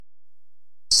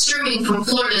Streaming from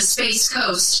Florida's Space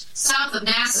Coast, south of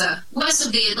NASA, west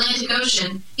of the Atlantic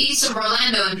Ocean, east of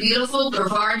Orlando and beautiful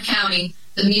Brevard County,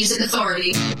 the Music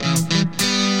Authority.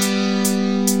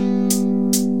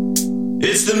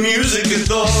 It's the Music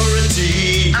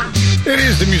Authority. It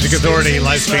is the Music Authority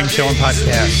live stream show and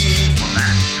podcast.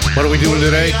 What are we doing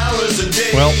today?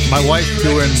 Well, my wife's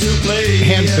doing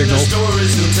hand signals.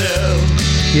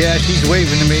 Yeah, she's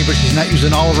waving to me, but she's not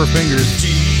using all of her fingers.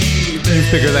 You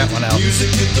figure that one out. We've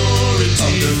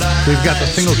got the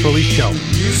singles release show.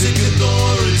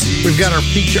 We've got our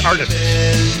feature artists.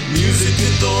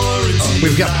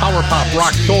 We've got power pop,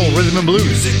 rock, soul, rhythm and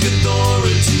blues.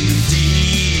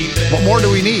 What more do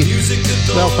we need?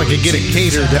 Well, if I could get it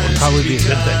catered, that would probably be a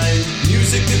good thing.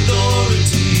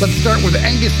 Let's start with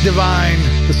Angus Devine.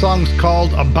 The song's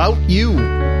called About You.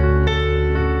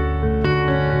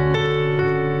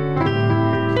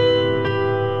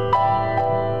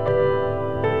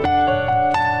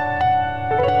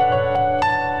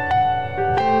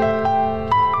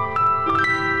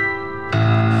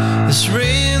 This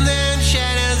rain then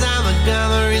shadows on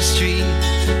Montgomery Street.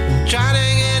 I'm trying to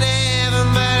get to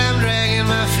heaven, but I'm dragging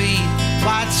my feet.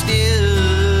 But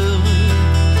still,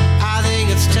 I think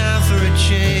it's time for a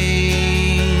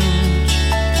change.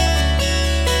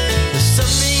 There's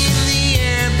something in the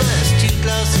air, but it's too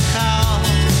close to call.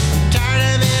 I'm tired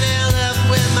of being held up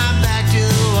with my back to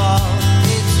the wall.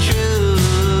 It's true,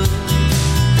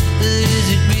 but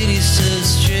is it really so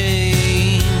strange?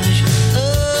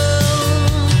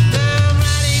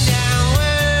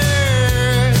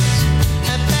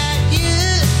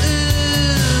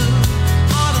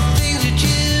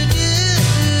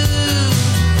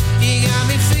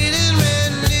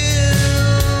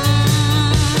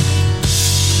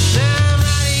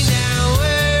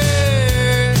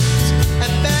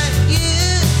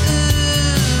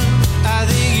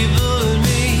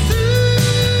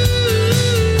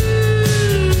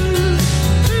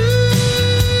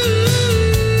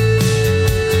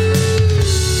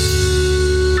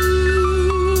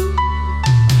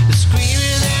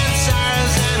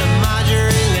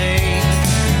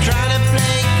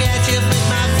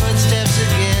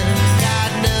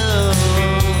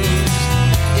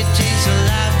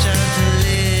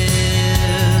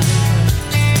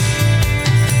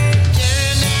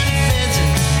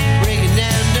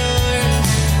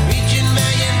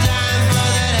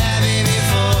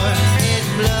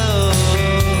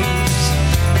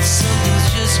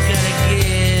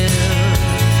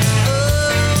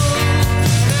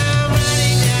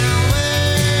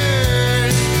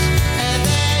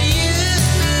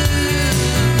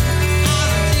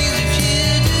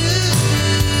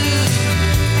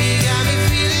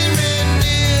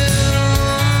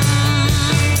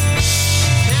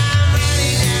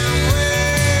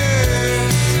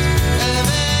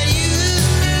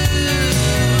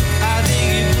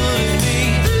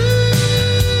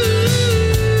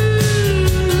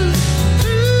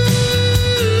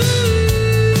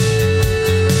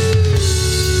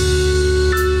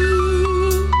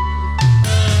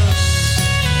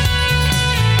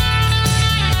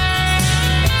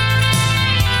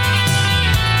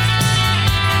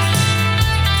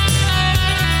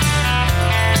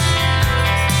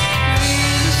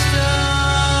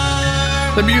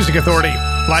 The Music Authority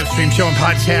live stream show and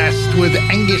podcast with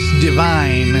Angus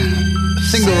Devine.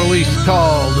 Single release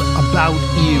called About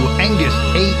You. Angus,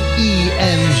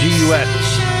 A-E-N-G-U-S.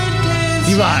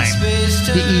 Devine,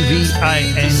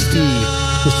 D-E-V-I-N-E.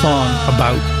 The song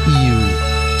About You.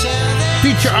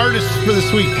 Feature artists for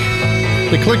this week: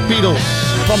 the Click Beatles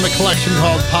from the collection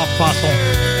called Pop Fossil,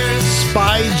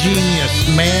 Spy Genius,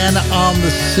 Man on the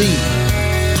Sea,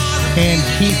 and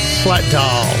Keith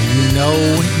Slatdoll, You Know,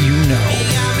 You Know.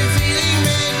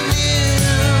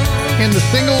 In the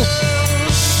singles,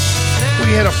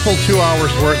 we had a full 2 hours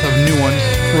worth of new ones.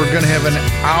 We're going to have an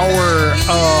hour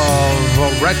of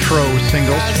retro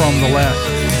singles from the last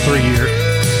 3 years.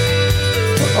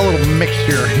 A little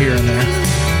mixture here and there.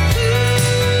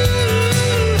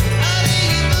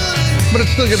 But it's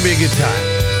still going to be a good time.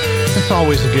 It's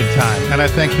always a good time, and I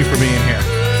thank you for being here.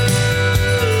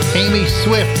 Amy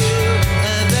Swift.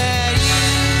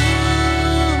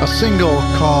 A single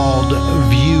called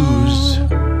Views.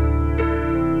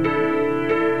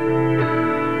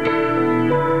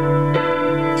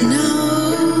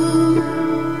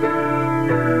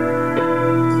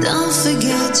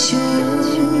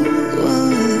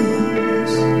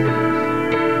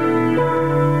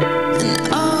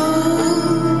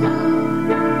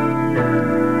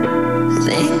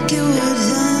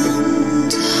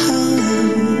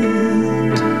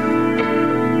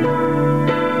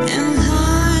 And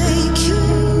like you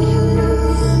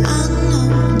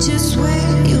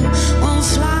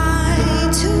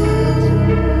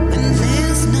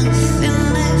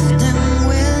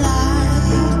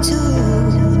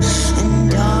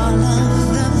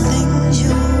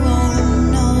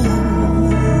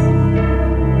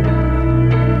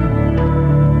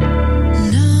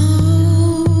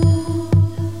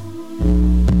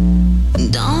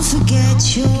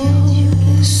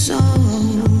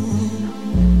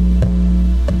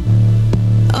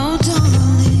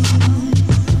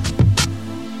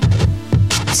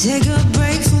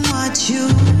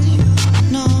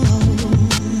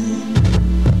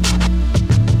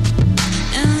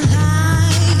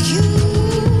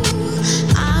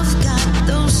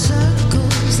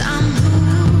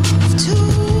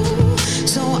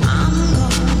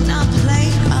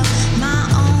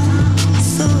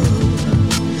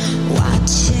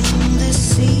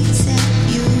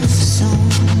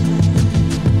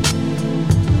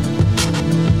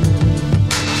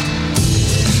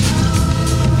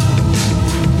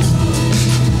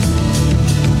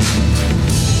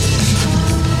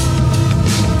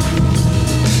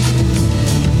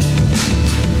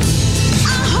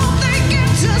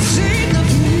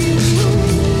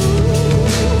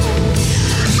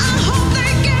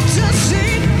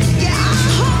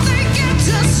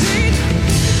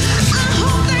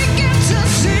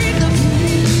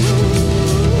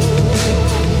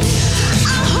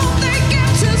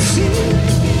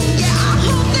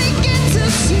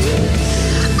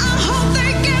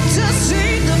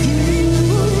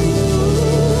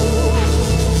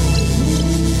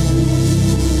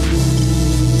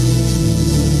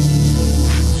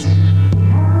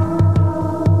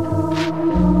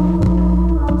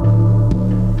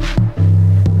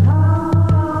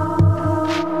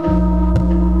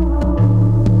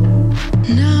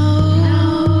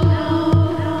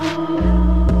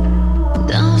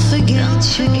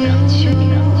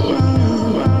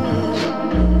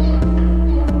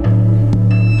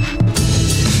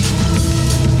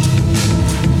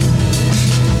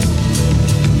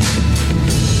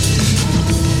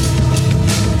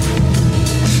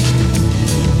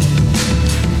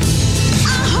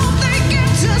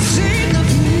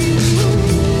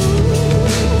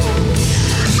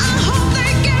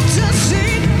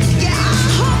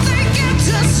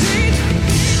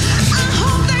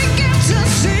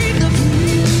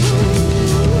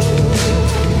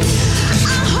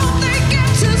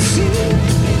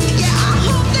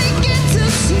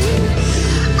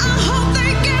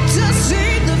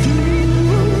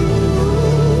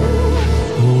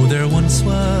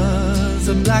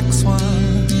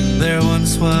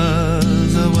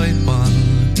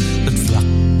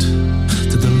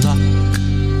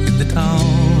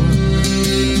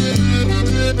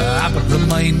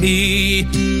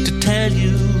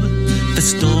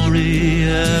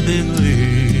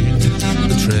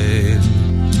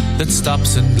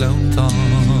Stops in Glounthaune.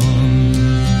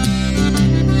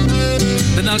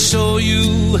 Then I'll show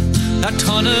you a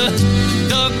tunnel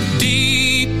dug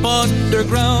deep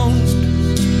underground,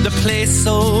 the place,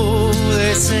 so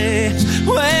they say,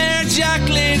 where Jack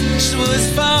Lynch was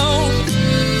found.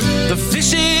 The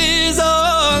fishes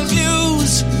all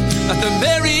muse at the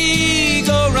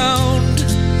merry-go-round,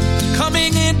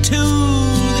 coming into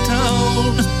the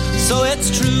town, so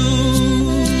it's true.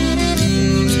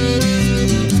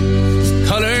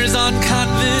 Colours on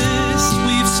canvas,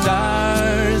 we've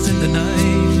stars in the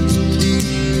night,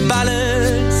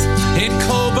 ballads in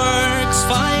Coburg's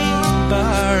fine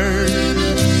bar.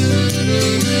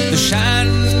 The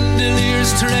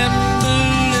chandeliers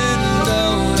trembling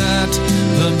down at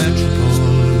the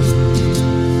Metropole,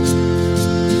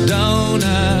 down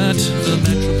at the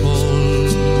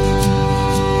Metropole.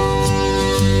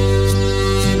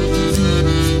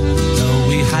 Now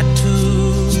we had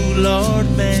two Lord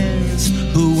Mayors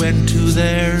who went to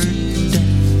their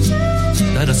death,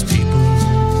 that us people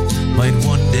might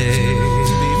one day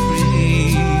be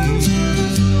free.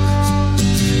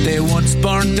 They once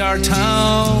burnt our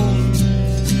town,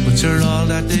 but sure all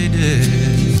that they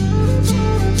did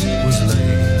was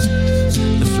light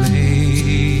the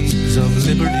flames of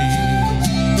liberty.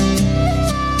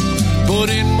 But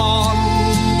in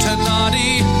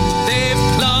Montenotte they've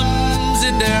plums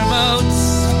in their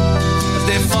mouths as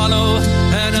they follow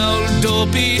an old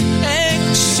dopey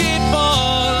egg-ship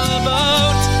all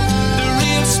about. The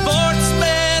real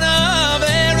sportsmen of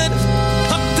Erin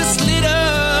puck the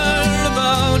sliotar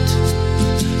about,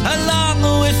 along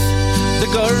with the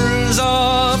girls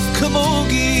of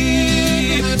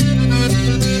Camogie.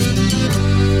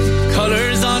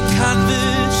 Colours on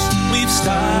canvas, we've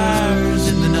stars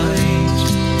in the night,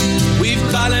 we've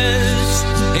ballads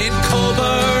in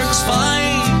Coburg's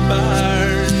fine bar.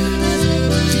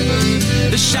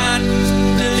 The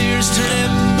chandeliers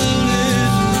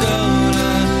trembling down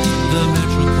at the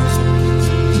Metropole,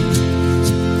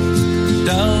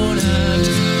 down at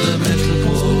the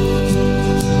Metropole.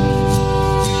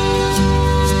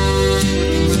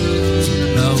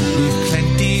 Now we've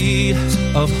plenty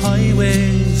of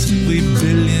highways, we've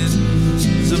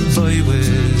billions of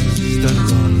byways that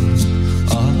run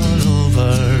all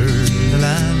over the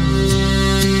land.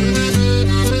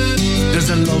 There's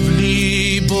a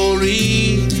lovely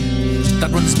Boree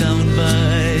that runs down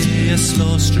by a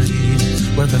slow street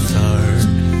where the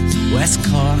 3rd West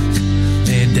Cork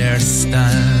made their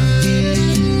stand.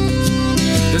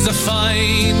 There's a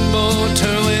fine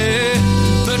motorway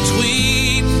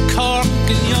between Cork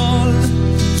and Youghal,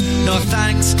 no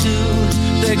thanks to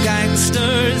the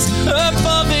gangsters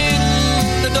above in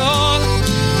the Dáil.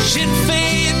 Sinn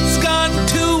Féin's gone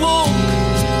too woke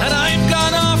and I'm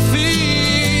gone off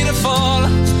Fianna Fáil.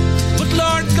 But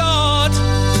Lord God,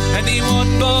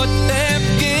 anyone but them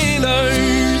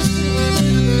Gaelers.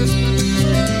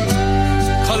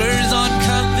 Colours on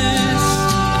canvas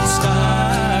and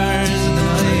stars in the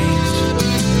night,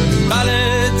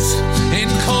 ballads in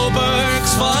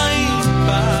Coburg's fine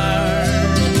bar.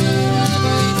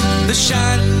 The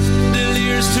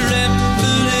chandeliers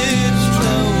tremble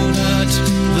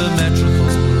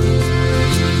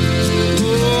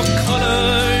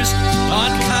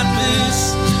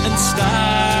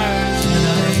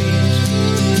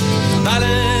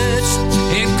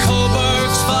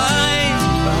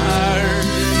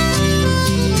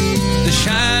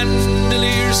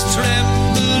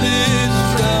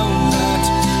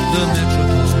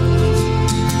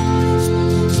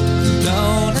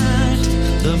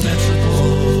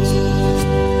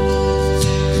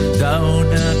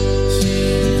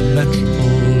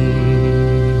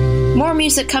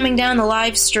music coming down the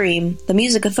live stream, the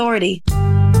Music Authority.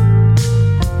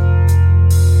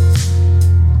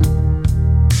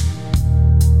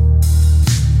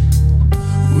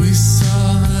 We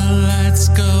saw the lights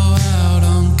go out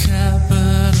on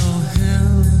Capitol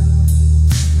Hill,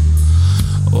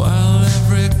 while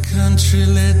every country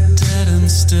lay dead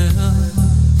and still.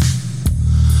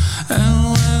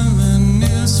 And when the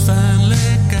news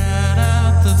finally got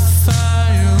out, the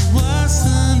fire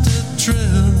wasn't a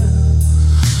drill.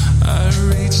 I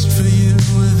reached for you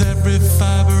with every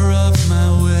fiber of my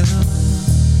will,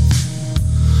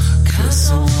 'cause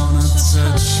I wanna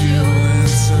touch you and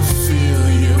to feel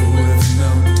you with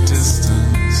no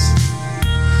distance.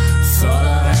 Thought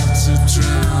I'd have to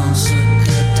drown to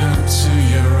get down to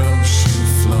your ocean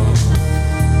floor,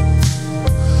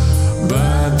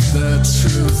 but the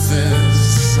truth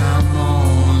is I'm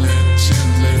only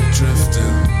gently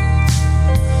drifting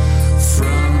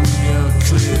from your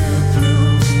clear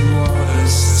blue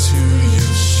waters to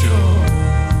your shore.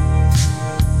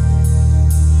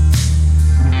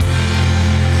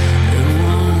 It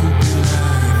won't be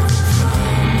like the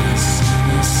promise in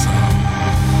a song.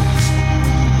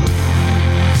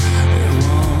 It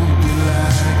won't be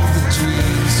like the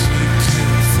dreams we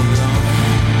kept for long.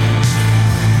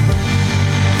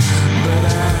 But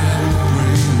I will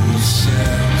bring you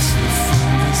shelter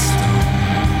from the storm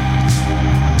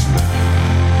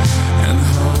and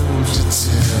hold you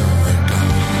till they're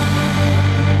gone.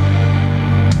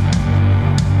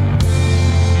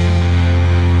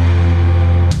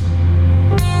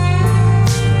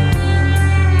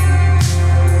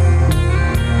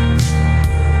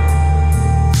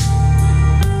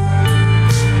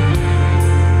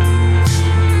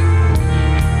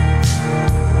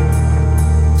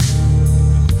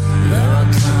 There are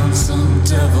constant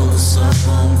devils up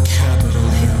on Capitol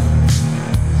Hill.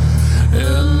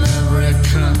 In every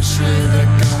country, the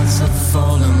gods have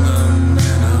fallen, the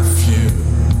men are few.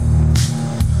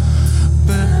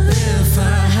 But if I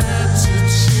had to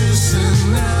choose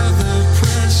another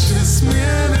precious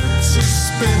minute to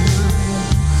spend,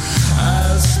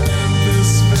 I'd spend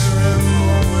this very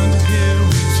moment here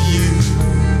with you.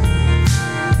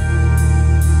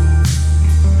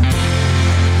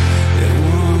 It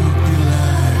won't be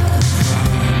like the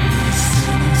promise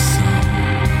in a song.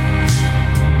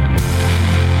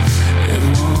 It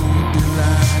won't be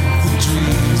like the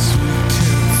dreams we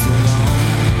kept for long.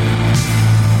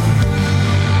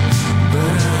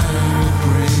 But I will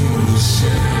bring you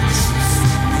shelter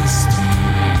from the storm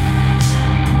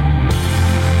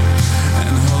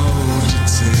and hold you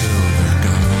till they're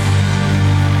gone.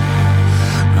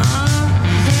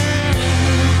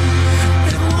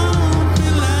 It won't be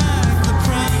like the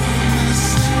promise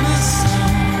in a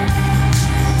song.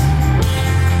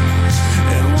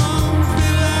 It won't be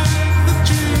like the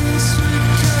dreams we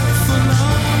kept for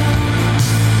long.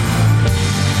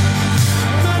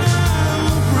 But I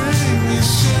will bring you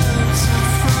shelter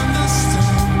from the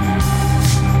storm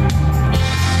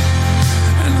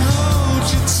and hold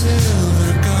you till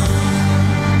they're gone.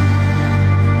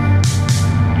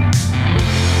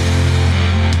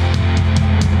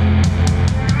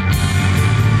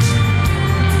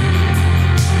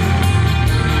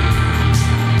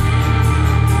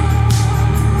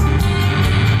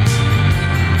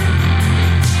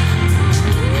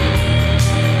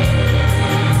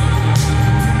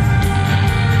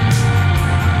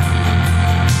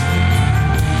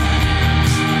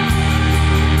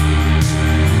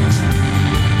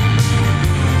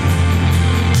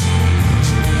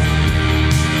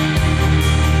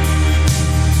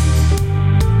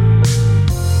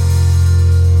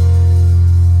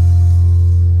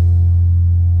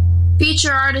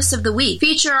 Feature Artist of the Week.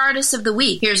 Feature Artist of the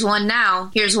Week. Here's one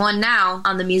now. Here's one now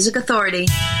on the Music Authority.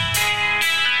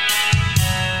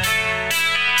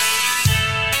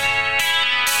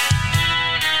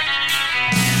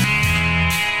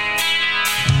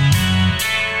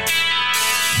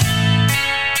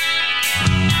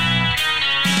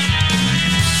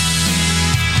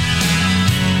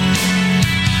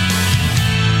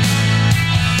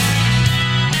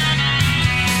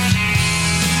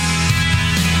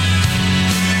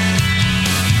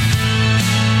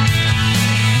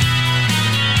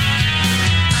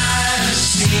 I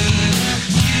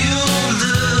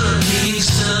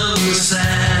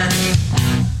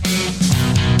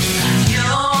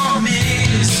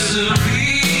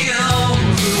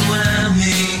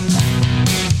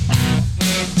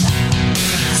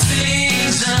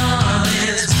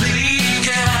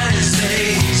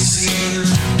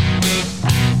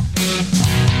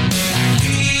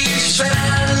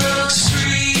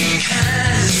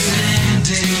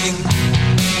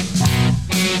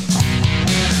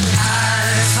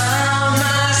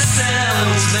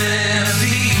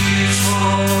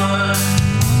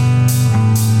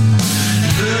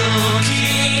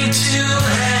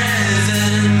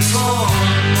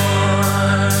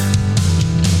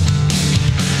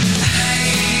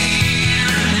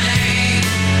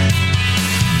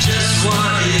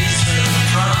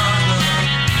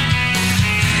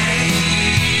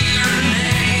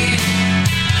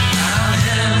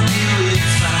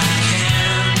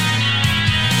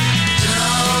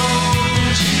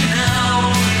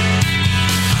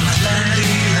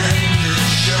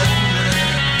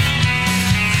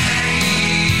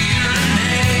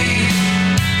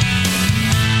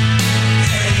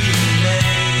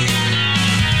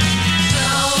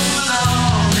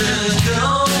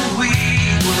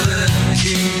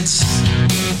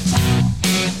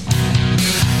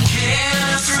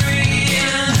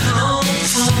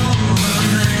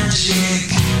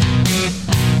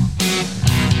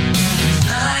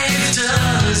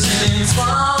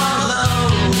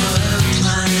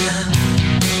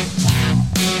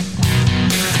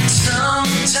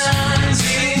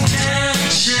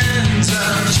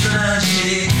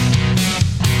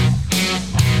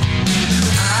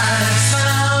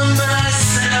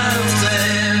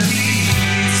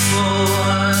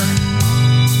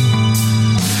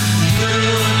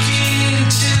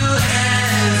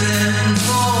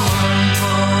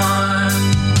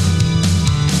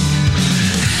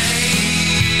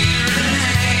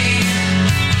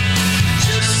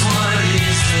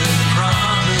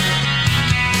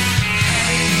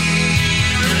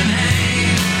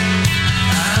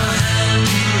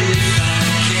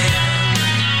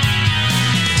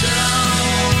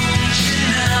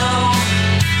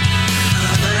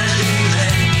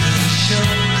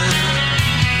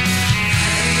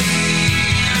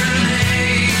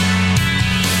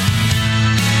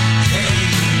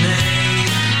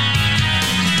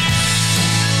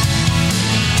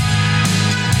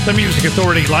The Music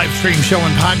Authority live stream show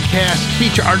and podcast.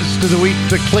 Feature artist of the week,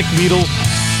 the Click Beatles.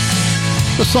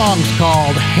 The song's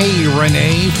called Hey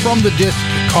Renee from the disc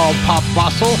called Pop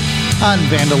Fossil on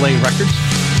Vandalay Records.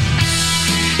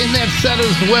 In that set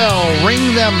as well,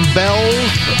 Ring Them Bells.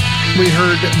 We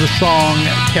heard the song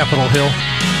Capitol Hill.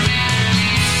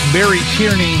 Barry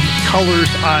Tierney, Colors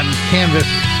on Canvas.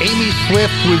 Amy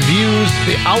Swift with Views.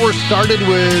 The hour started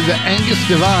with Angus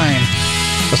Devine,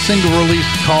 a single release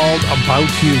called About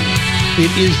You.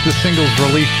 It is the singles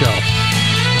release show.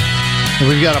 And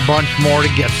we've got a bunch more to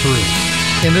get through.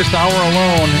 In this hour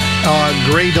alone,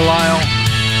 Gray Delisle,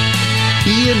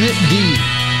 Ian D,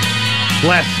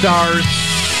 Last Stars,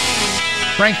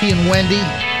 Frankie and Wendy,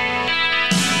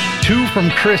 2 from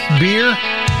Chris Beer.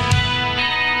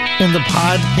 In the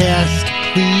podcast,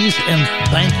 please and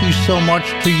thank you so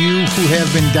much to you who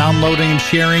have been downloading and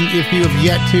sharing. If you have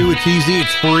yet to, it's easy,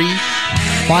 it's free.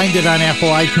 Find it on Apple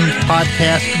iTunes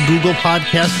Podcast, Google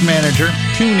Podcast Manager,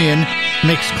 TuneIn,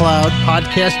 Mixcloud,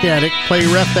 Podcast Addict, Player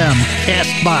FM,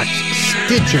 Castbox,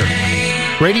 Stitcher,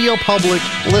 Radio Public,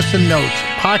 Listen Notes,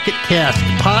 Pocket Cast,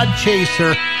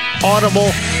 Podchaser,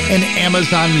 Audible, and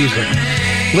Amazon Music.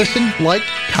 Listen, like,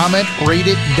 comment, rate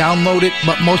it, download it,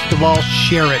 but most of all,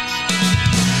 share it.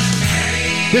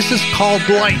 This is called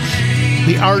Light.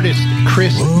 The artist,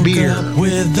 Chris Beer. Woke up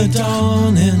with the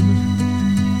dawning.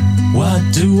 What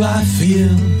do I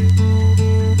feel?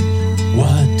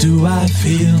 What do I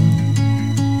feel?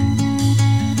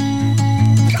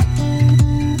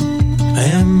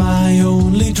 Am I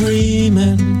only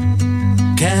dreaming?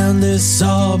 Can this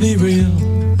all be real?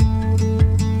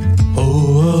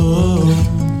 Oh.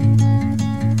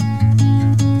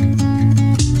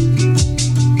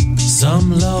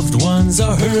 Some loved ones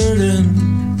are hurting.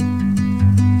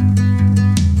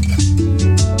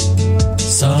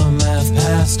 Some have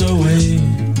passed away.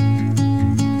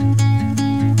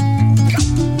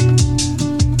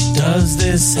 Does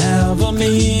this have a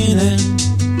meaning?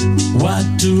 What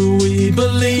do we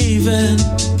believe in?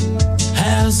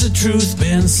 Has the truth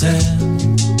been said?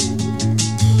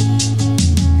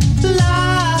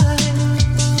 Light,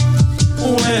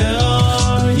 where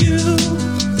are you?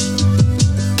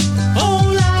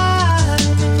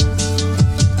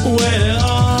 Where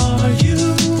are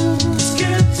you? It's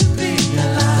good to be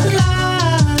alive.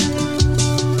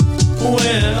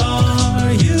 Where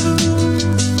are you?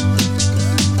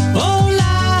 Oh,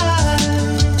 life.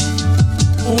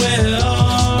 Where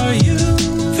are you?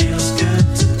 Feels good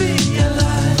to be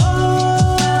alive.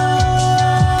 Oh,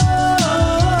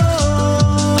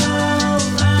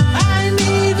 I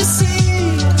need to see you.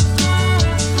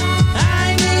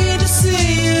 I need to see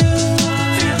you.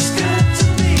 Feels good to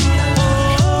be alive.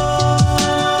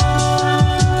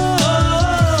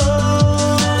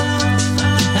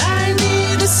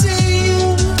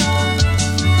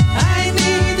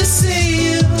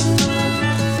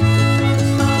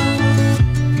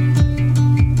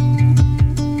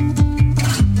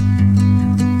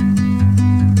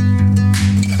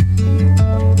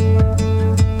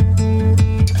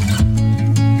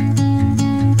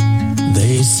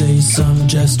 Some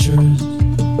gestures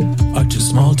are too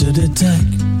small to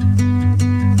detect,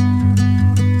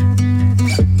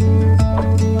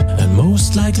 and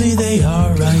most likely they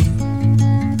are right.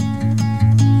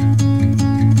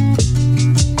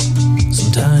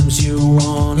 Sometimes you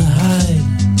wanna hide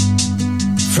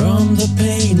from the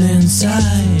pain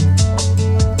inside,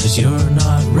 'cause you're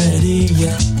not ready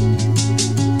yet.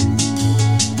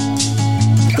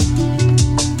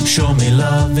 Show me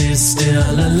love is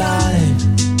still alive.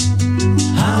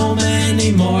 How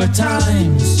many more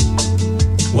times?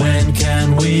 When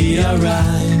can we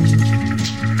arrive?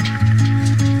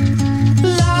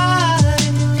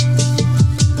 Light,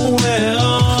 where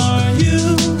are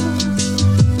you?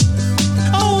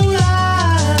 Oh,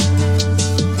 light,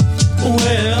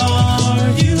 where are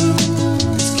you?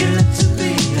 It's good to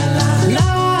be alive.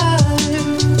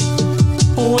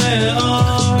 Where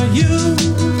are you?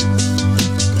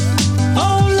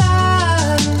 Oh,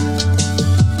 light,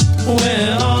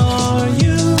 where are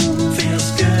you? Feels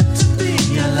good to be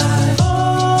alive. Oh,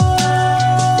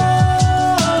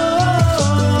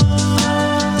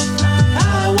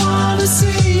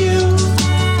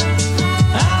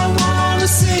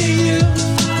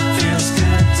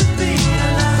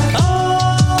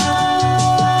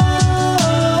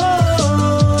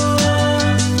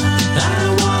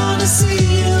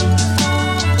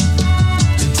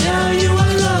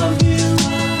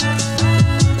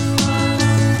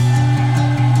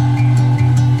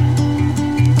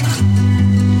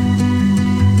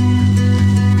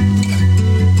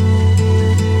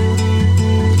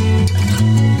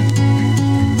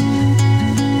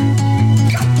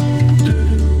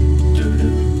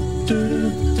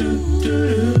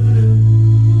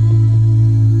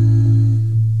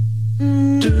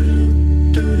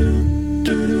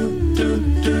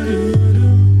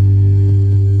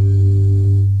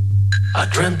 I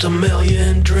dreamt a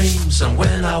million dreams, and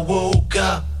when I woke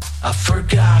up, I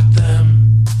forgot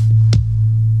them.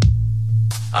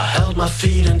 I held my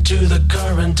feet into the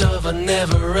current of a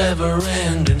never ever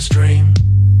ending stream.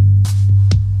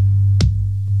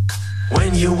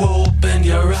 When you opened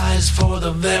your eyes for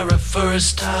the very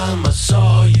first time, I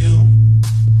saw you.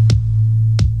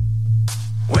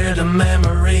 Where the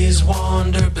memories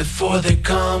wander before they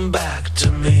come back to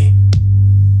me.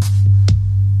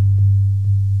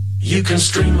 You can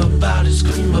stream about it,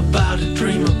 scream about it,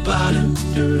 dream about it,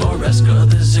 or ask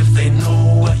others if they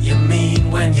know what you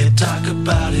mean when you talk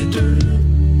about it.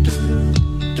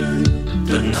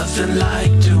 But nothing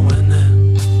like doing it.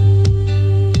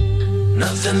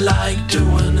 Nothing like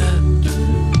doing it.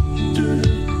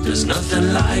 There's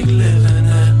nothing like living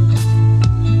it.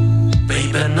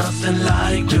 Baby, nothing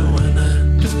like doing it.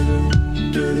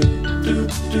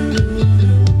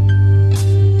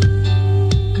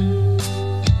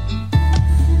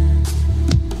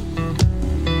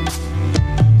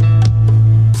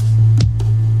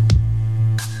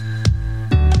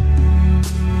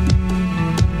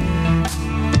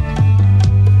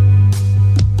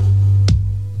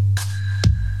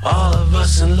 All of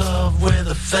us in love with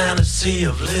the fantasy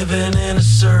of living in a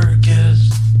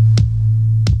circus,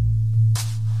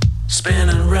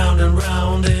 spinning round and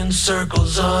round in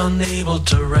circles, unable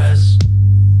to rest.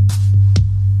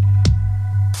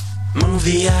 Move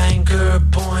the anchor,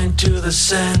 point to the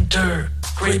center,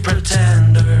 great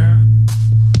pretender.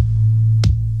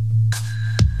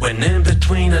 When in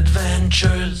between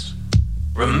adventures,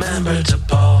 remember to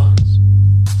pause.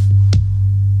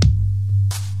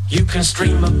 You can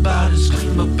stream about it,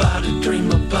 scream about it, dream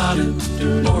about it,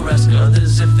 or ask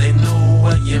others if they know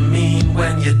what you mean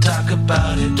when you talk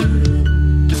about it.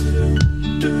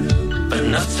 But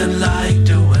nothing like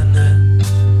doing it.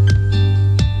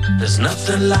 There's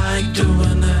nothing like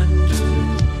doing it.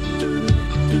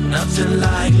 Nothing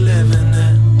like living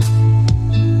it.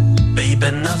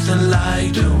 Baby, nothing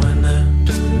like doing it.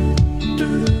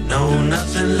 No,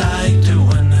 nothing like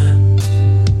doing it.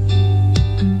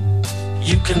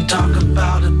 You can talk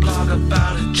about it, blog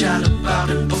about it, chat about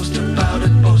it, post about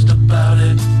it, boast about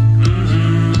it.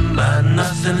 But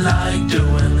nothing like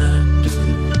doing it.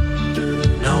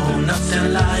 No,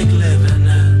 nothing like living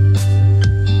it.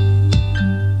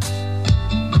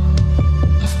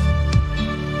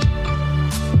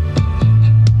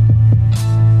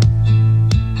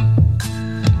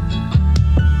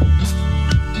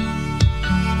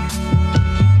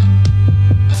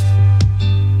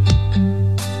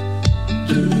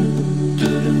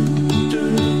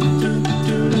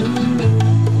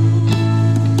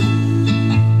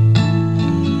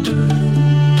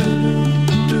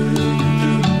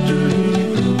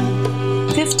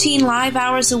 Live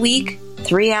hours a week,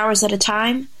 3 hours at a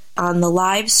time, on the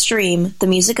live stream, The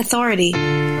Music Authority.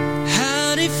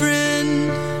 Howdy, friend,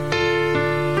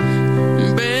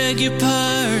 beg your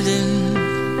pardon.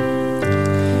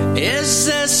 Is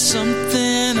there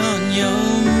something on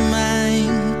your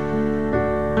mind?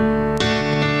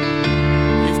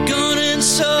 You've gone and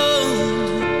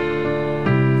sold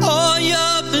all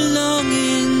your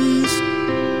belongings.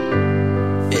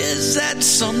 Is that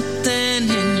something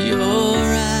in your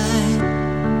eyes?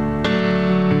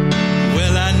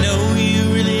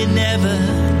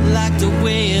 The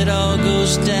way it all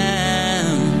goes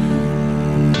down.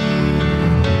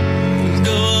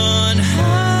 Go on,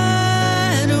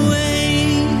 hide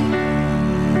away.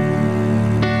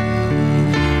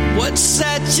 What's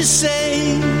that you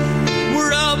say?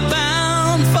 We're all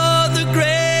bound for the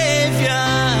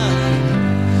graveyard.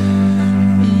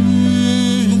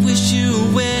 Wish you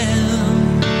well.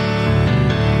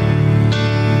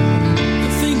 I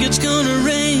think it's gonna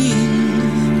rain.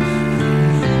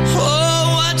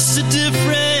 The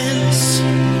difference,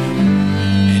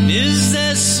 and is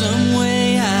there some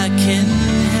way I can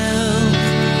help?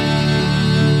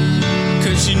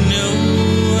 'Cause you know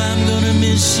I'm gonna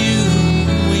miss you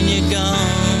when you're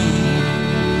gone.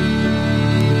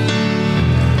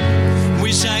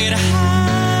 Wish I could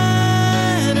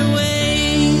hide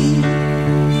away.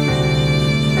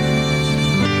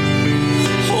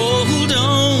 Hold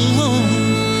on,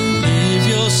 give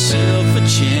yourself a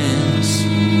chance.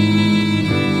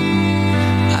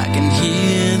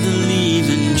 Hear the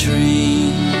leaving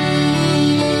train.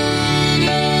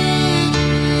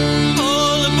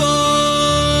 All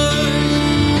aboard.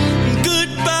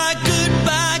 Goodbye,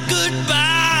 goodbye,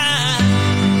 goodbye.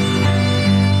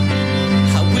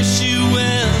 I wish you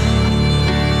well.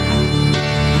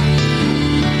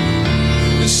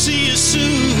 See you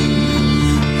soon.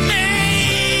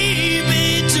 Maybe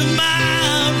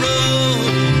tomorrow.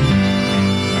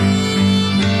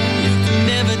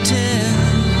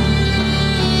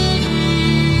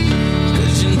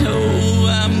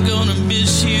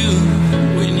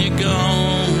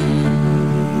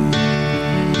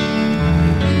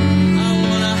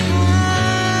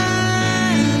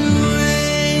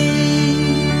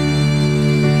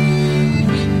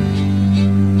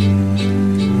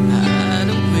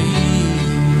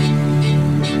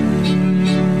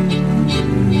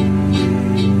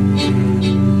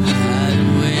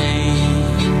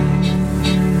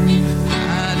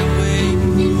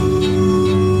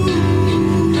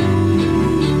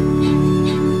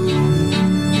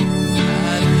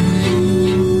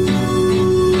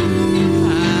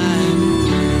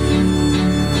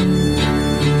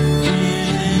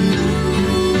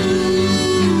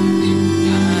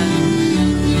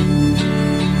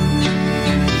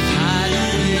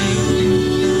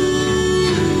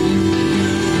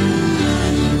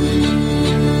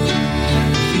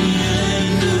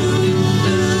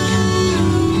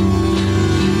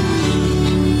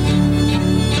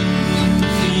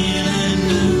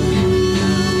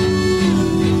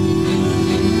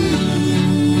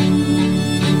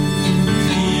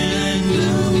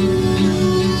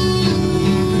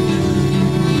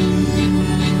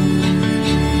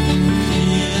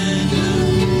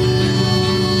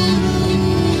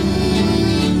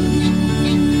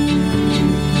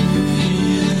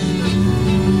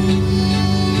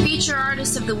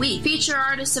 the week. Feature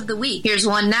artist of the week. Here's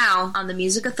one now on the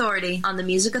Music Authority. On the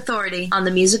Music Authority. On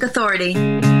the Music Authority.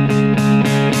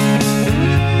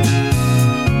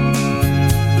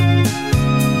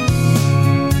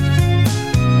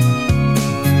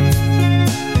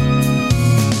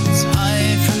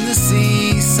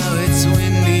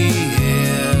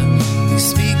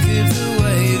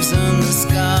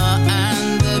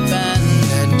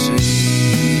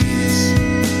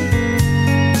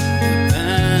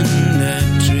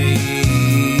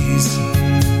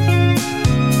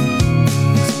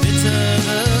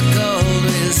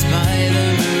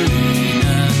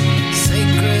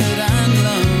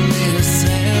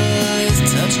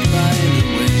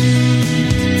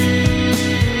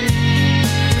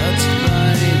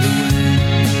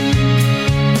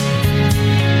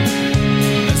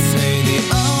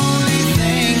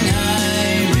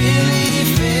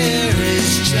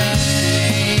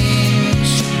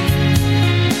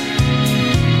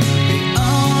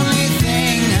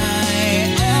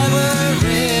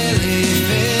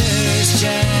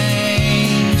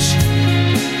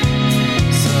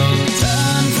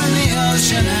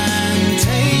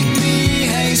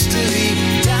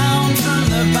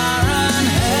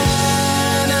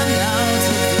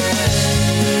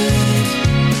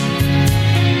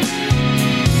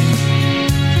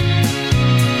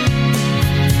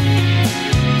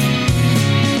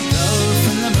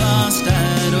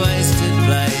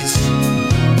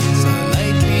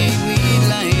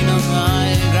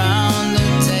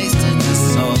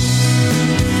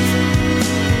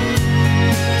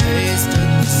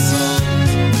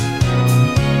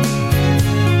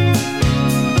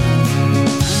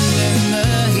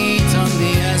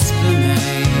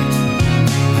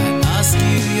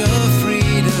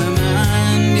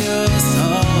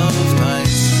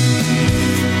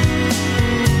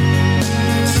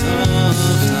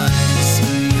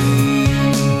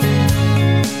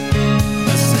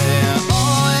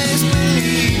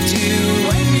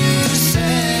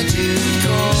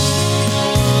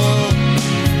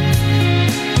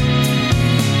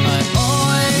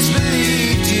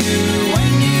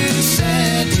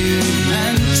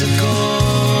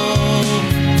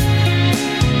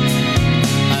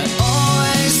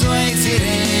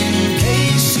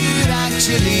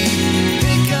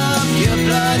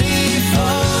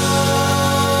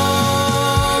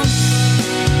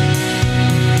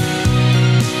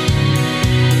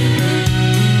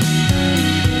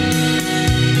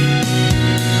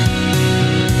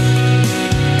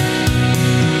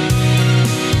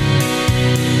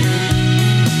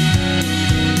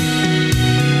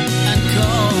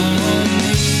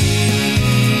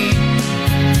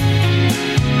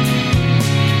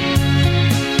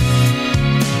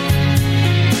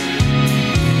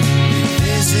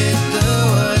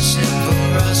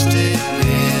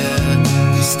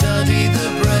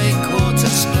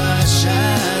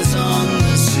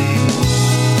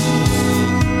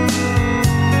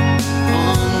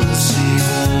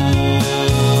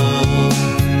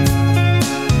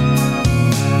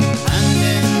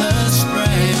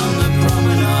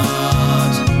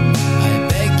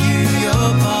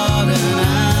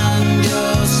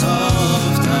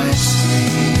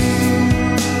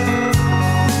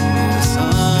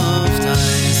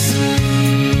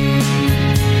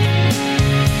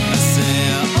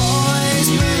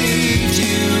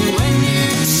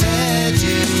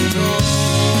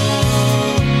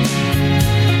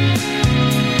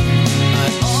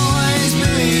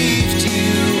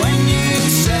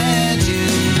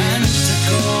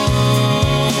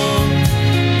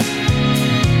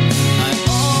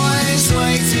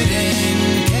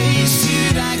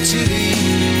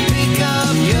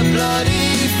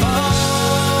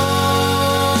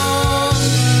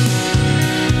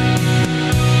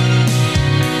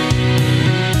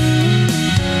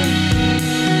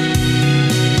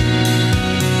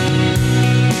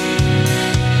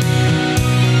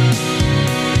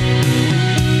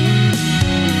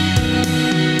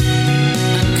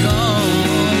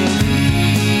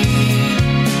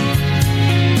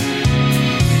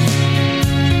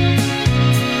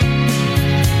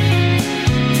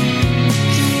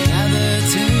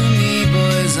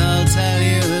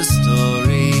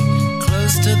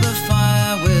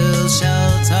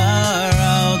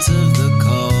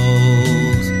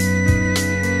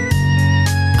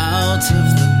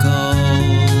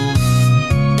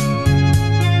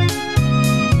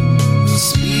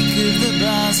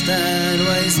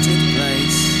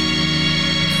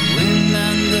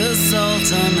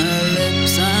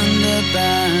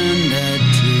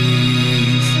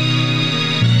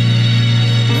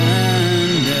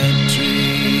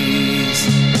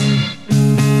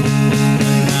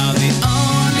 Now the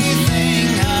only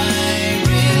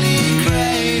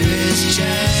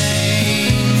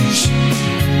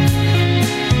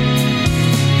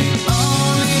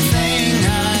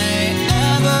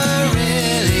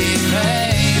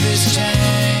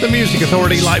The Music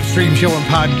Authority live stream show and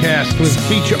podcast with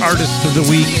feature artist of the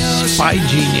week, Spy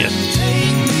Genius.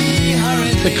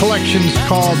 The collection's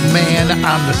called Man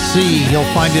on the Sea.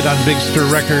 You'll find it on Big Stir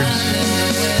Records.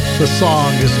 The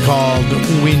song is called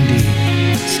Windy.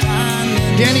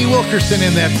 Danny Wilkerson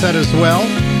in that set as well.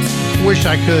 Wish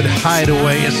I Could Hide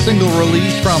Away, a single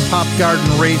release from Pop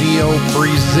Garden Radio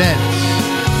presents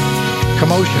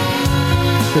Commotion,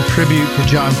 the tribute to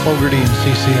John Fogerty and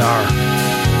CCR.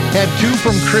 Had two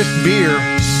from Chris Beer.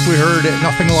 We heard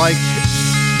Nothing Like,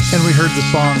 and we heard the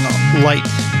song Light.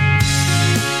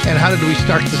 And how did we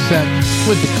start the set?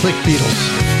 With the Click Beatles.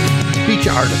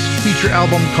 Feature artist. Feature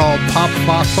album called Pop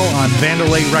Fossil on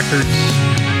Vanderlei Records.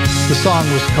 The song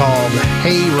was called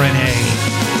Hey Renee.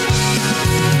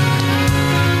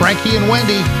 Frankie and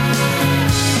Wendy.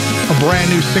 A brand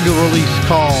new single release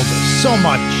called So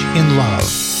Much in Love.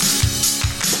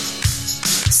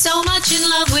 So much in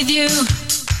love with you.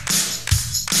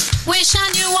 Wish I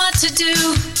knew what to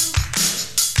do.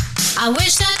 I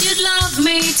wish that you'd love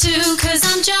me too, 'cause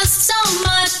I'm just so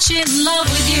much in love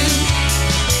with you.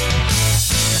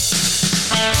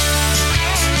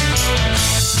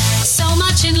 So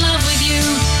much in love with you.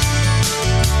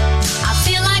 I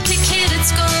feel like a kid at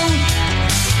school.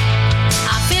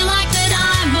 I feel like that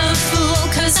I'm a fool,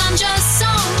 'cause I'm just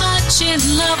so much in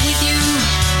love with you.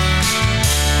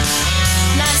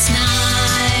 Last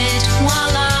night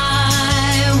while I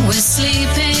was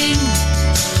sleeping,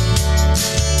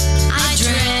 I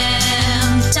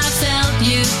dreamt I felt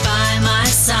you by my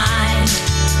side.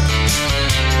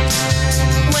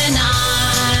 When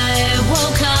I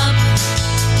woke up,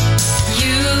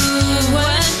 you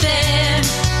weren't there.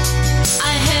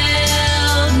 I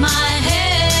held my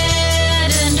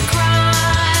head and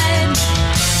cried.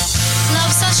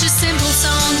 Love's such a simple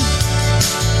song.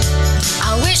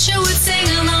 I wish I would sing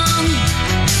along.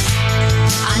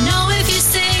 I know if you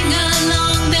sing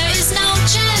along, there is no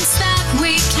chance that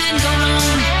we can go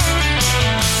wrong.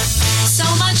 So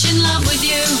much in love with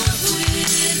you.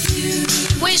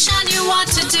 Wish I knew what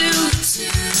to do.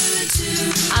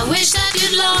 I wish that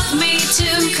you'd love me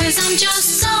too, 'cause I'm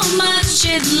just so much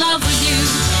in love with you.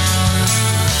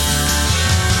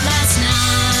 Last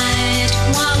night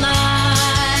while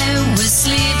I was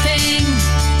sleeping,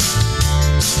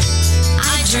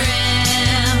 I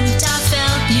dreamt I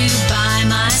felt you by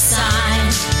my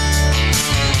side.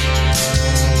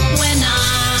 When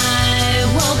I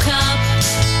woke up,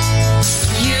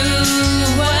 you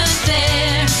weren't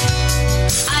there.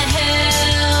 I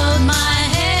held my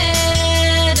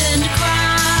head and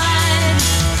cried.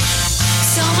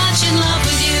 So much in love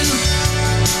with you.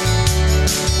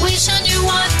 Wish I knew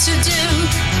what to do.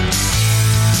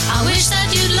 I wish that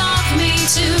you'd love me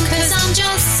too, 'cause I'm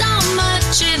just so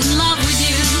much in love with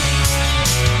you.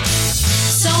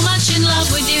 So much in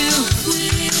love with you.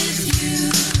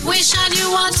 Wish I knew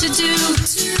what to do.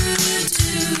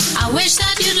 I wish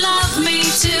that you'd love me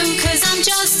too, 'cause I'm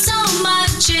just so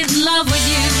much in love with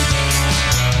you.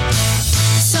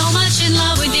 So much in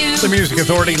love with you. The Music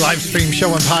Authority live stream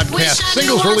show and podcast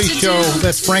singles release show.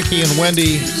 That's Frankie and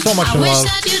Wendy. So much in love.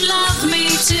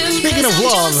 Speaking of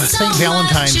love, St.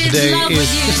 Valentine's Day is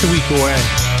just a week away.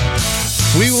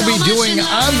 We will be doing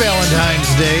on Valentine's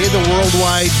Day the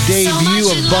worldwide debut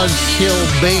of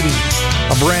Buzzkill Baby,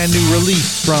 a brand new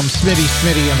release from Smitty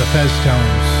and the Fez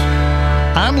Tones.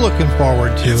 I'm looking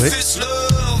forward to it.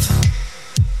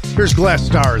 Here's Glass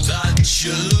Stars.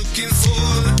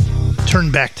 Turn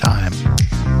Back Time.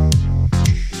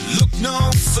 Look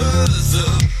no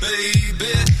further,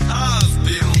 baby. I've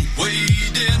been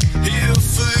waiting here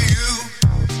for you.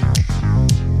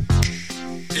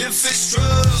 If it's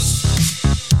trust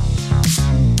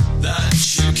that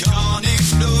you can't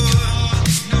ignore,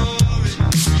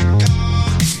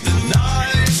 then I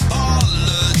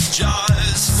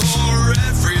apologize for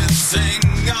everything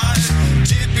I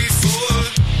did before.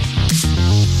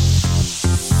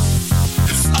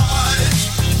 If I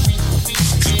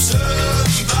could turn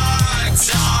back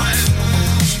time,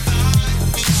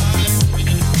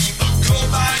 I'll go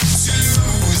back to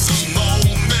the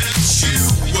moment you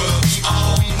were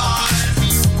all mine,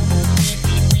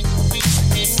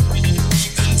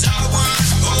 and I would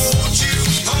hold you,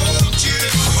 hold you,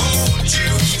 hold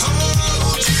you,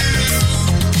 hold you.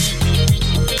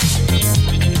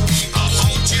 I'll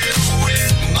hold you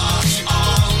in my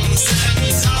arms,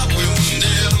 and I will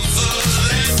never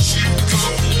let you go.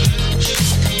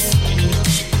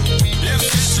 If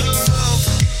it's love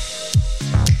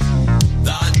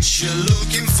that you're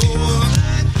looking for,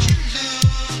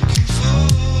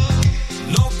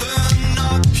 open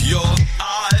up your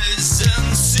eyes and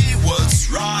see what's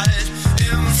right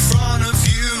in front of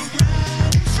you.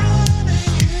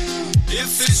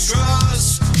 it's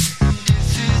trust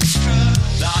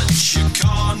that you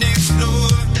can't ignore,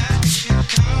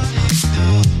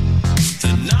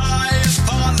 then I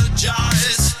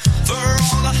apologize for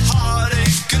all the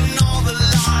heartache and all the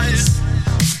lies.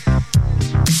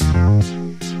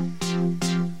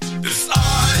 If I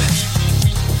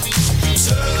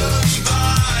turn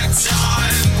back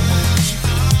time,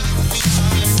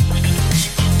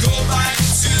 go back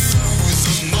to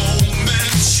the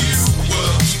moment you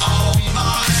were all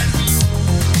mine,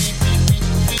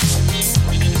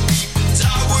 and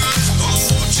I would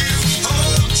hold you,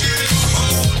 hold you,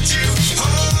 hold you,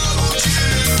 hold you.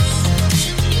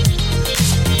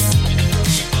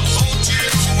 Hold you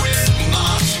in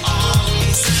my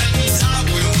arms, and I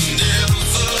will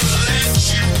never let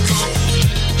you go.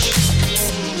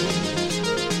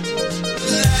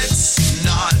 Let's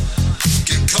not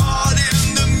get caught in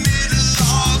the middle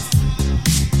of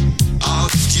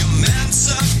arguments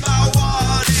about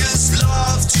what is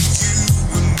love to you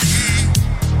and me.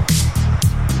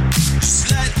 Just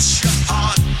let your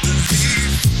heart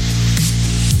believe.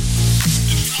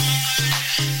 If I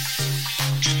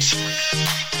could turn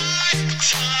back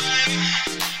time,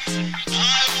 I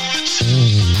would.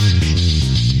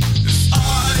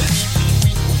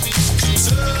 If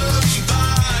I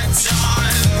could turn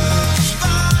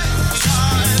back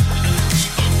time,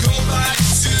 I'll go back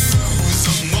to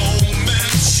the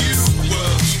moment you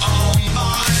were all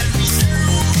mine. You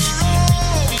were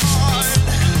all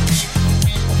mine.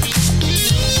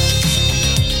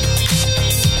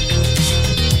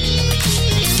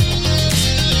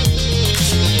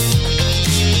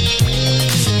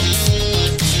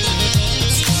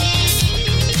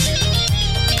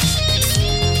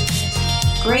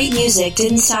 Great music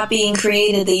didn't stop being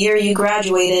created the year you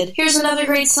graduated. Here's another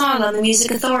great song on the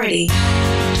Music Authority.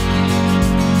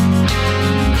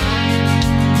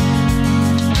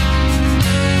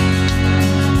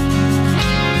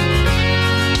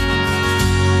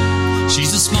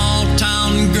 She's a small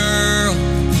town girl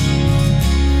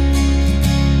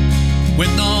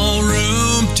with no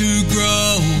room to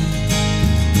grow,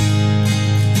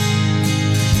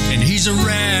 and he's a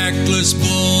reckless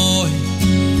boy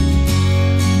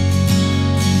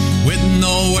with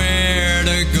nowhere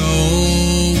to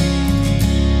go.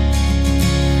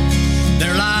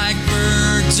 They're like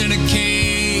birds in a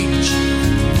cage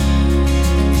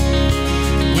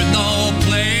with no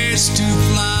place to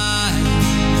fly.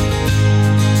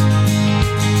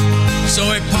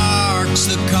 So he parks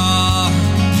the car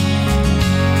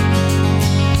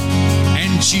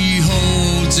and she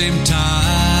holds him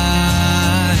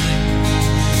tight,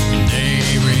 and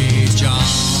they reach on,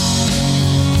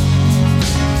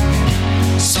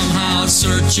 somehow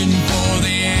searching for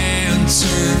the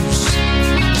answers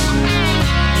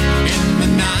in the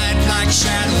night like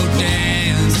shadow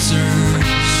dancers.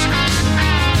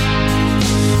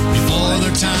 Before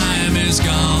their time is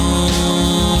gone,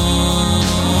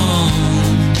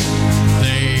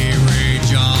 they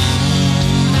rage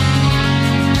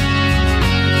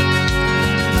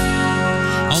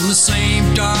on the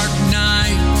same dark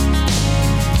night.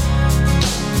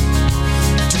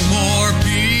 Two more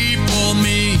people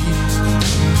meet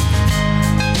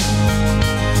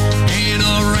in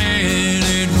a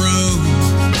rented room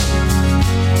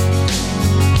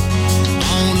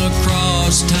on a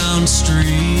crosstown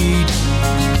street,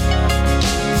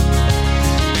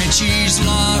 and she's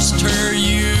lost her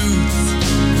youth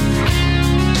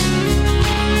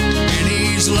and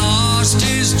he's lost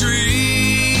his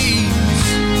dreams,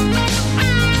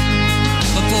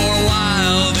 but for a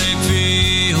while they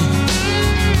feel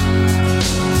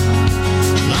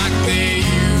like they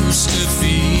used to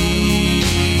feel.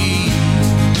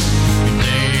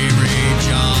 They rage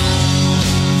on,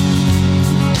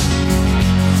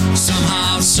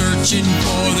 somehow searching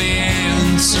for the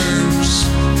answers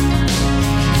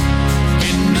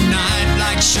in the night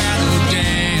like shadow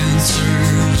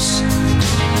dancers.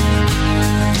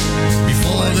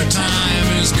 Before their time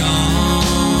is gone,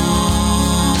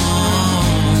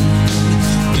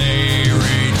 they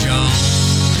rage on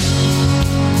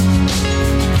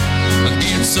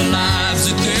against the lives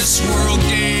that this world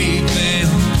gave them,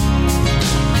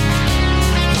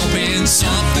 hoping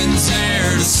something's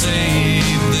there to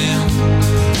save them.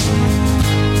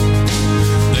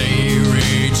 They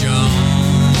rage on,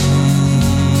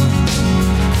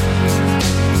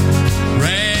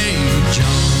 rage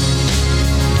on.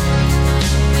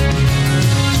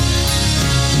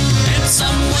 And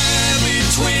somewhere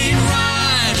between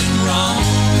right and wrong,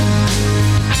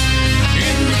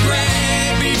 in the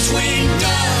gray between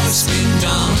dusk and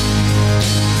dawn,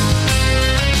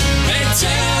 they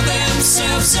tell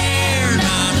themselves they're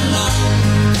not alone.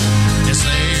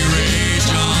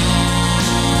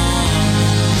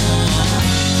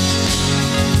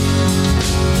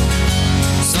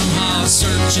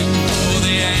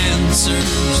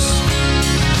 dancers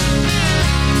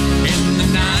in the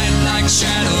night like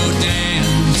shadow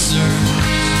dancers.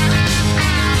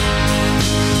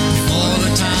 Before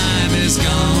the time is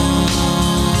gone,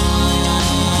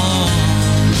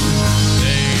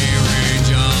 they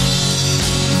rage on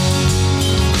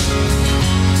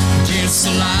against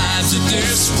the lives that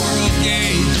this world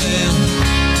gave them,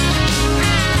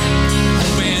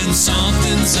 hoping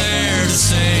something's there to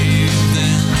save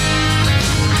them.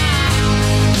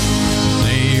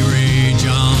 They rage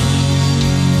on.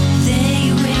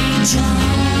 They rage on.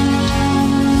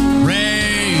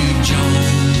 Rage on.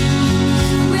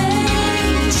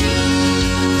 Rage on.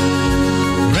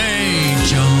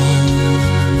 Rage on.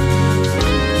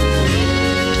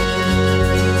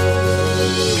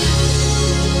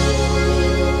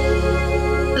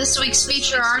 This week's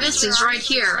feature artist is right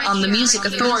here on the Music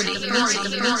Authority.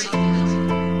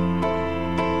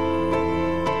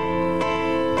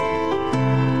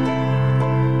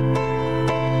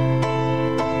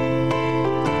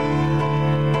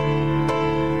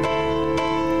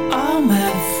 All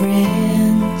my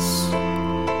friends,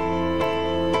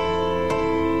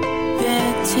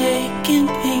 they're taking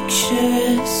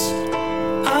pictures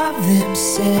of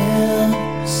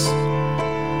themselves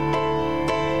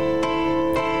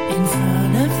in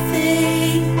front of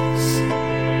things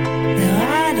that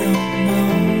I don't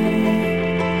know.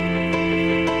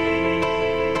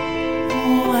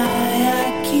 Why I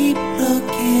keep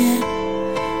looking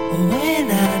when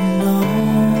I know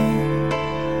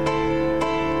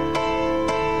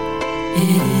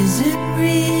it isn't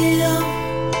real.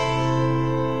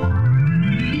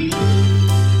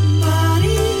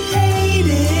 Body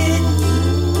hated,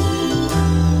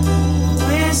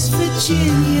 West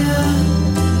Virginia,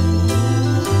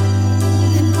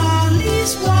 and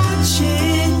Molly's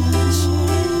watching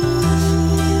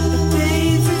a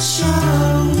favorite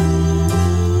show.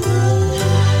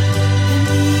 And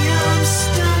me, I'm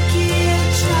stuck here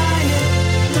trying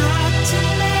not to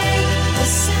make a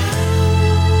sound,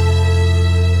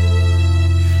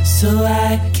 so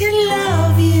I can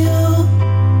love you.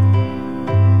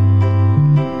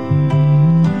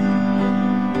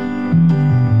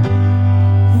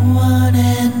 One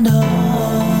and all.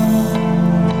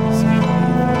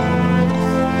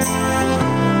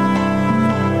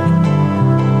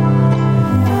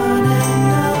 One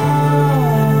and all.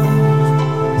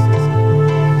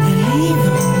 And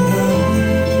even though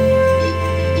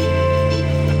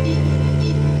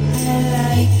I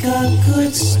like a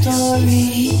good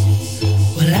story,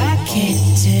 well, I can't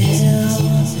tell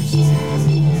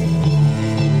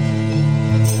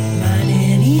mine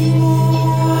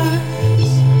anymore.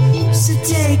 So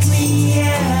take me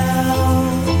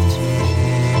out,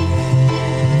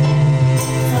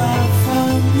 far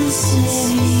from the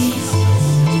city,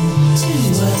 to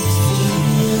a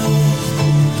field.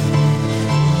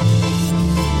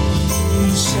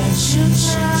 Shut your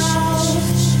mouth.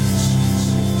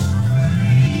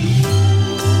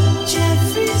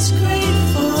 Jeffrey's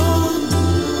grateful.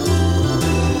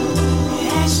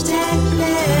 Hashtag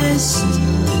blessed.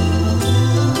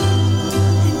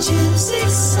 And Jim's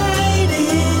excited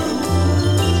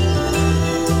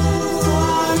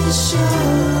for the show.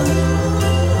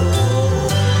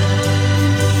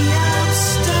 And me, I'm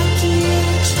stuck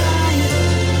here trying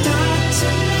not to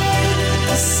make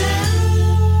a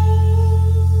sound,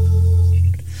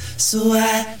 so I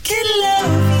can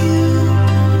love you.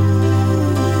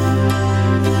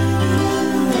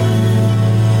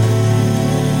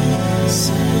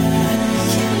 So I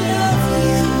can love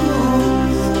you.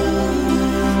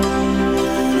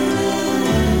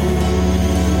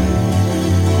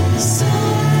 So I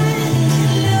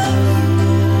can love you.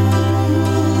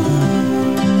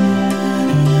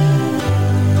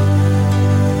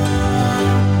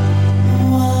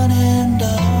 One and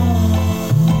all.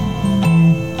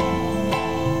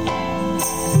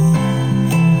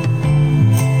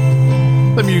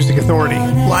 The Music Authority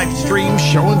live stream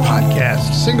show and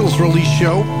podcast, singles release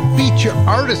show, feature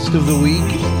artist of the week,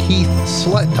 Keith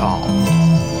Sletdahl.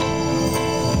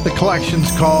 The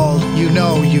collection's called You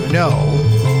Know,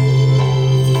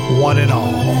 One and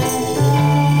All.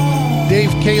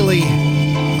 Dave Cayley,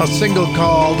 a single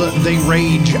called They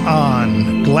Rage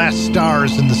On. Glass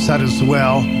Stars in the set as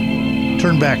well.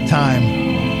 Turn Back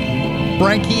Time.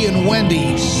 Frankie and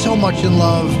Wendy, So Much in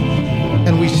Love.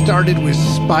 And we started with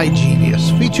Spy Genius,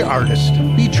 feature artist,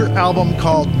 feature album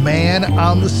called Man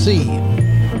on the Sea.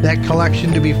 That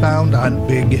collection to be found on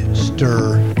Big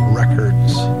Stir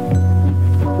Records.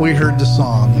 We heard the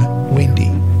song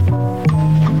Windy.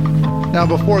 Now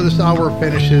before this hour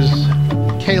finishes,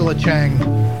 Kayla Chang,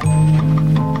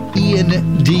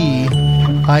 Ian D.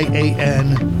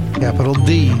 IAN, capital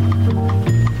D.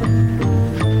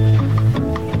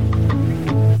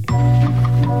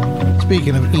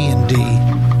 Speaking of E and D,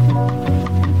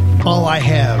 all I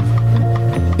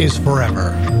have is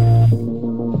forever.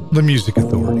 The Music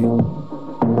Authority.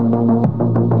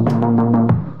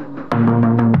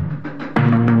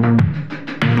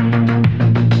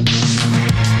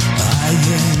 I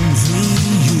envy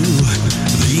you,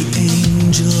 the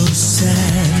angel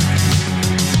said.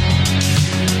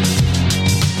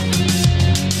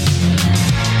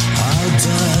 How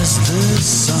does the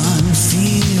sun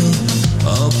feel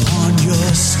upon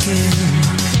your skin?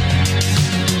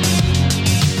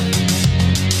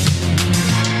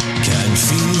 Can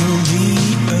feel the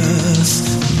earth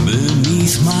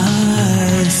beneath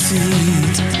my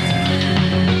feet.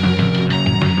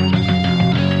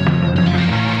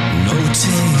 No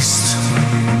taste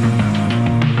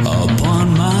upon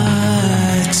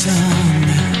my tongue.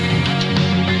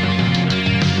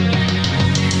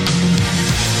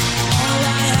 All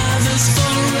I have is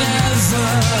forever.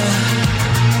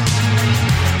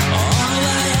 All I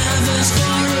have is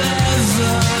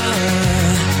forever.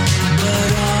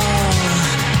 But all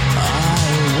I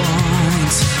want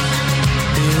is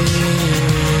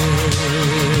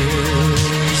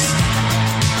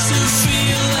to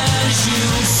feel as you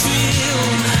feel,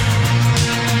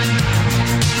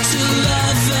 to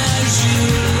love as you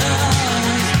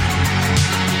love.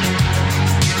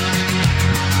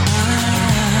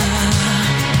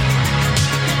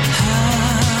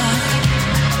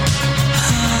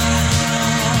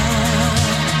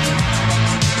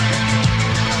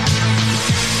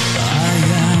 I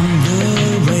am the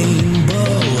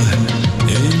rainbow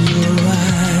in your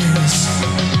eyes.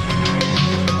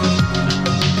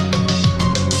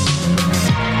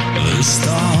 The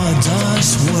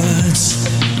stardust words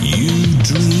you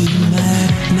dream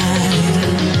at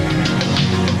night.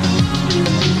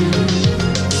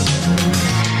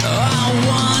 I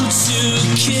want to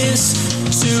kiss,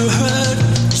 to hurt,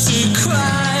 to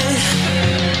cry.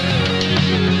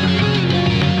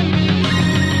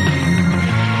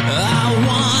 I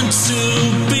want to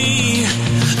be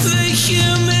the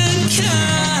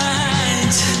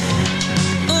humankind.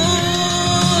 Oh,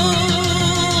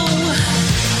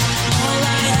 all I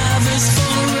have is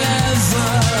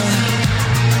forever.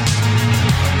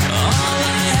 All I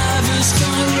have is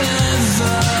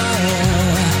forever.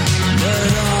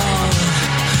 But all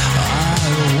I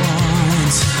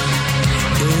want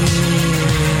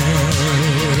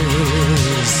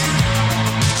is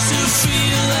to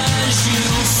feel as you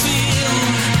feel,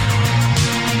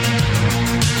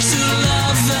 to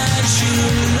love as you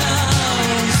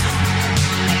love.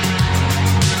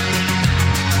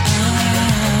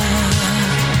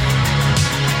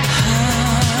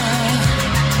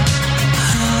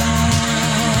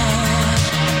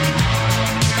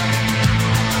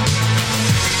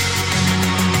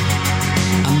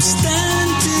 I'm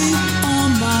standing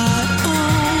on my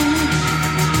own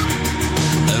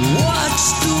and watch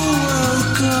the world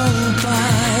go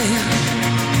by.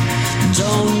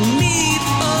 Don't need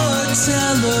a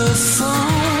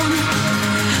telephone.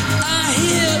 I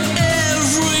hear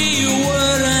every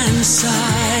word and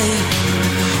sigh.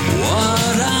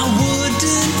 What I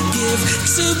wouldn't give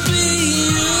to be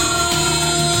you.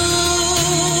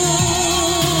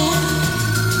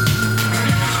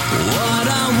 What I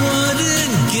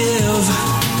wouldn't give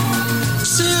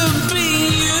to be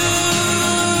you.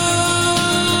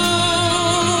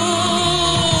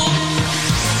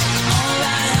 All I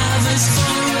have is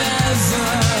forever.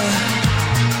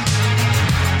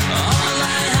 All I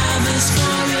have is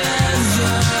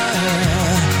forever.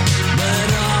 But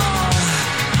all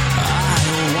I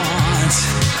want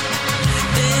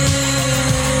is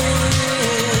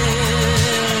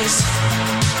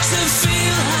to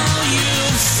feel how you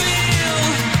feel,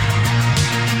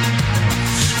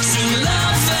 to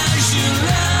love as you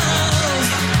love.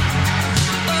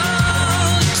 Oh,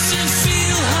 to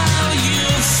feel how you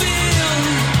feel.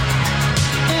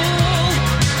 Oh,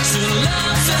 to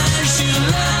love as you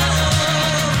love.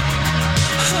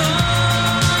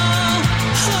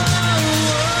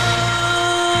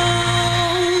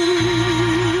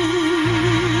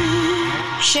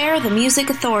 Share the Music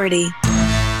Authority.